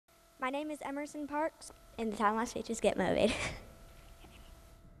name is Emerson Parks, and the title of my speech is Get Motivated.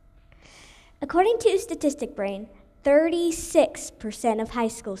 According to Statistic Brain, 36% of high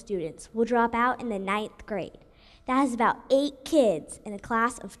school students will drop out in the 9th grade. That is about 8 kids in a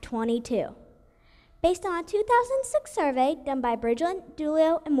class of 22. Based on a 2006 survey done by Bridgeland,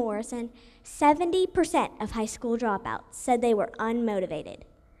 Dulio, and Morrison, 70% of high school dropouts said they were unmotivated.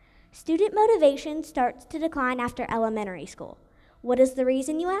 Student motivation starts to decline after elementary school. What is the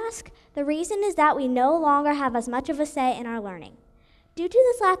reason, you ask? The reason is that we no longer have as much of a say in our learning. Due to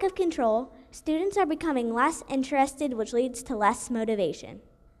this lack of control, students are becoming less interested, which leads to less motivation.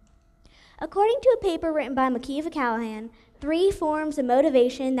 According to a paper written by McKeeva Callahan, 3 forms of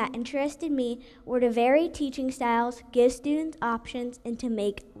motivation that interested me were to vary teaching styles, give students options, and to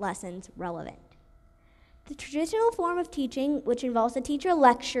make lessons relevant. The traditional form of teaching, which involves the teacher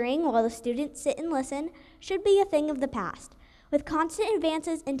lecturing while the students sit and listen, should be a thing of the past. With constant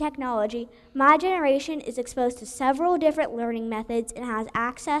advances in technology, my generation is exposed to several different learning methods and has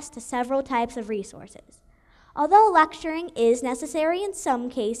access to several types of resources. Although lecturing is necessary in some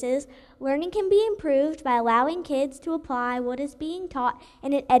cases, learning can be improved by allowing kids to apply what is being taught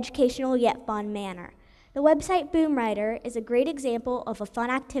in an educational yet fun manner. The website Boomwriter is a great example of a fun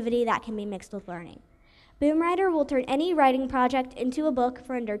activity that can be mixed with learning. Boomwriter will turn any writing project into a book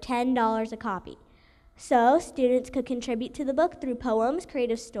for under $10 a copy. So, students could contribute to the book through poems,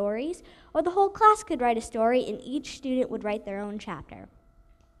 creative stories, or the whole class could write a story and each student would write their own chapter.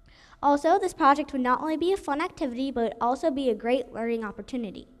 Also, this project would not only be a fun activity, but would also be a great learning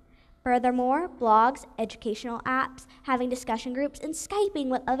opportunity. Furthermore, blogs, educational apps, having discussion groups, and Skyping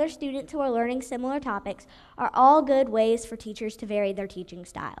with other students who are learning similar topics are all good ways for teachers to vary their teaching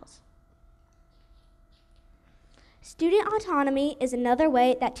styles. Student autonomy is another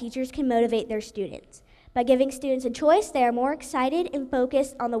way that teachers can motivate their students. By giving students a choice, they are more excited and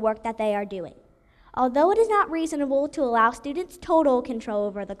focused on the work that they are doing. Although it is not reasonable to allow students total control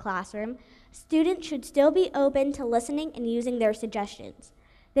over the classroom, students should still be open to listening and using their suggestions.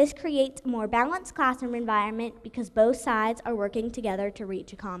 This creates a more balanced classroom environment because both sides are working together to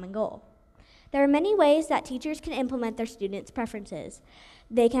reach a common goal. There are many ways that teachers can implement their students' preferences.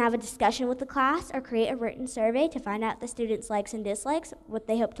 They can have a discussion with the class or create a written survey to find out the students' likes and dislikes, what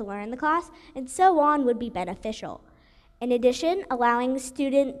they hope to learn in the class, and so on would be beneficial. In addition, allowing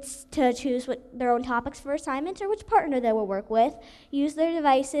students to choose their own topics for assignments or which partner they will work with, use their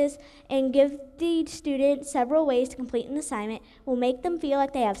devices, and give the student several ways to complete an assignment will make them feel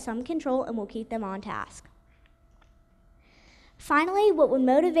like they have some control and will keep them on task. Finally, what would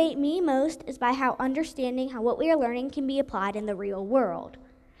motivate me most is by understanding how what we are learning can be applied in the real world.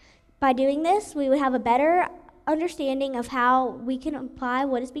 By doing this, we would have a better understanding of how we can apply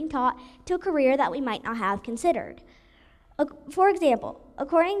what is being taught to a career that we might not have considered. For example,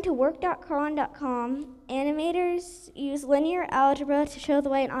 according to work.cron.com, animators use linear algebra to show the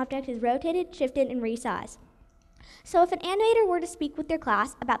way an object is rotated, shifted, and resized. So if an animator were to speak with their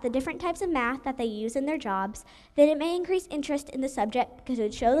class about the different types of math that they use in their jobs, then it may increase interest in the subject because it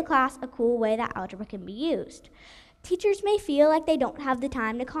would show the class a cool way that algebra can be used. Teachers may feel like they don't have the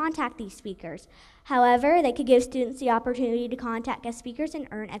time to contact these speakers. However, they could give students the opportunity to contact guest speakers and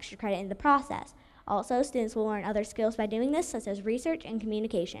earn extra credit in the process. Also, students will learn other skills by doing this, such as research and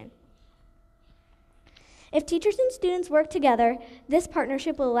communication. If teachers and students work together, this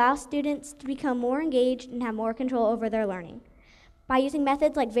partnership will allow students to become more engaged and have more control over their learning. By using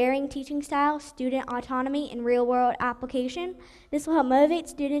methods like varying teaching styles, student autonomy, and real-world application, this will help motivate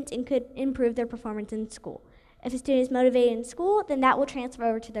students and could improve their performance in school. If a student is motivated in school, then that will transfer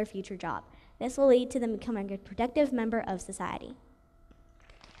over to their future job. This will lead to them becoming a productive member of society.